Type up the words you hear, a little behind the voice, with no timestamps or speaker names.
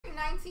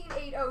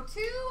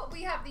802,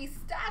 we have the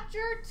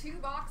Stature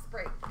 2-box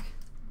break.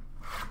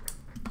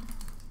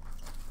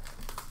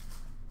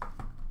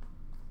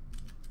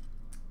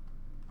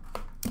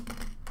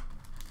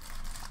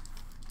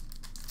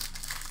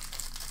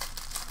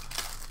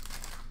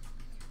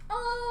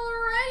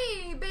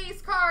 Alrighty,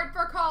 base card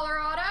for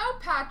Colorado,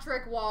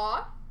 Patrick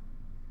Waugh.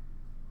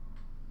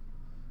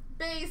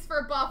 Base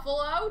for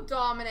Buffalo,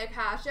 Dominic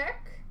Hasek.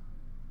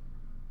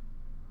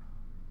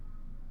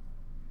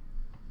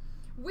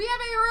 We have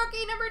a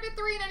rookie number to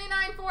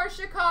 399 for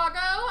Chicago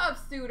of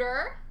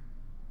Stature.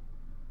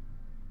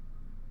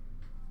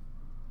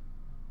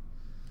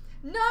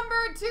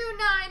 Number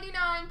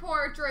 299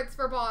 portraits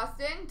for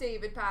Boston,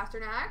 David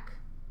Pastrnak.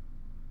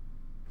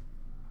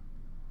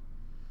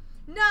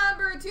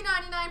 Number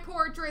 299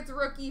 portraits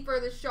rookie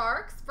for the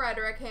Sharks,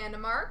 Frederick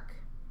Handemark.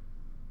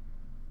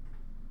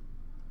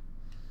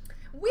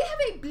 We have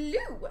a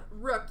blue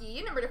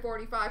rookie, number to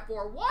 45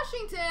 for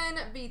Washington,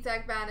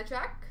 Vitek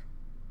Vanacek.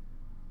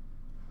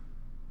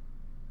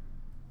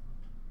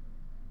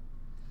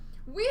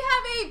 We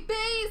have a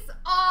base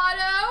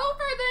auto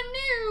for the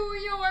New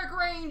York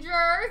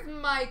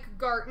Rangers, Mike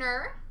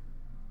Gartner.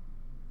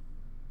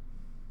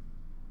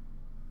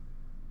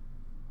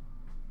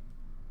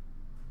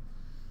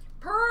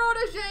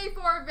 Protege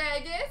for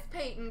Vegas,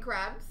 Peyton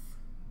Krebs.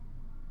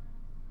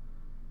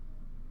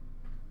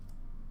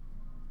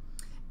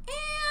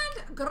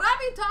 And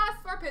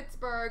Gravitas for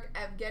Pittsburgh,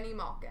 Evgeny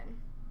Malkin.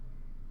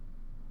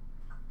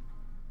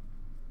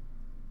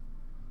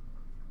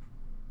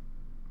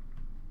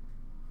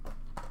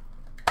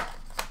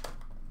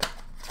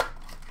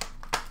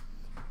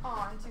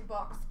 On to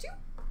box 2.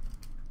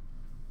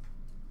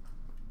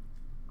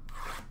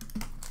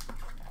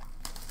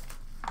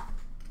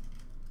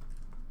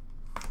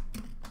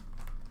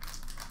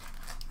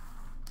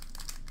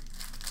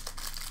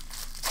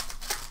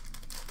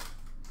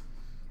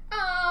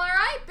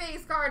 Alright,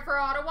 base card for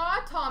Ottawa,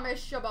 Thomas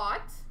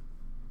Chabot.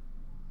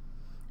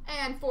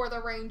 And for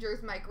the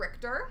Rangers, Mike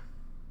Richter.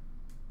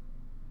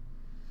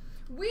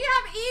 We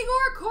have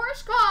Igor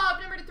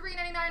Korshkov, number to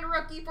 399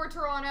 rookie for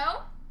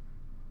Toronto.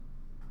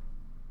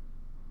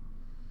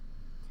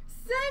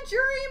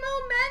 Century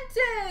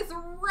Momentous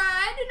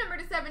red, number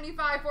to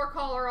 75 for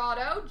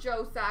Colorado,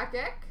 Joe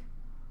Sakic.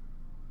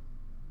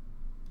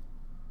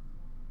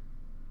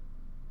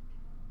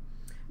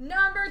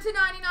 Number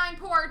 299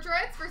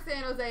 portraits for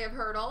San Jose of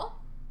Hertl.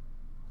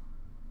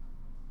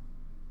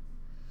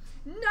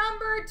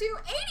 Number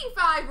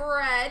 285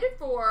 red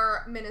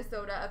for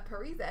Minnesota of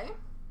Parise.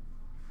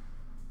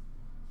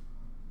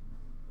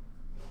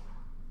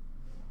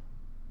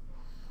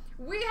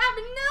 We have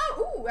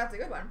ooh, that's a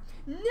good one.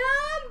 Number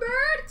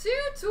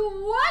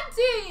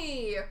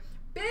 220,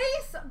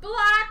 base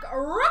black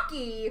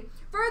rookie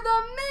for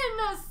the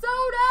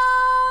Minnesota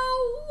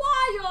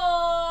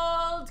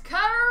Wild,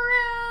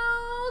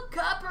 Kirill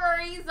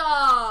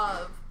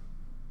Kaprizov.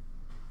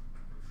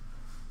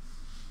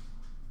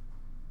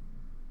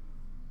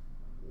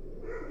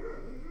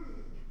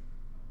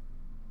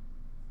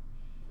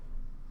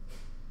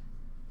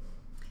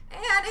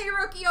 And a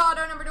rookie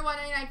auto number to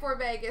 199 for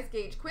Vegas,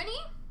 Gage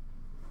Quinney.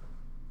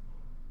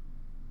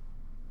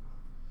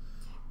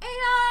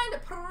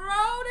 And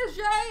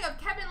protege of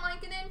Kevin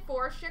Lankinen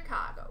for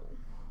Chicago.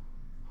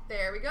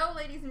 There we go,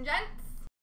 ladies and gents.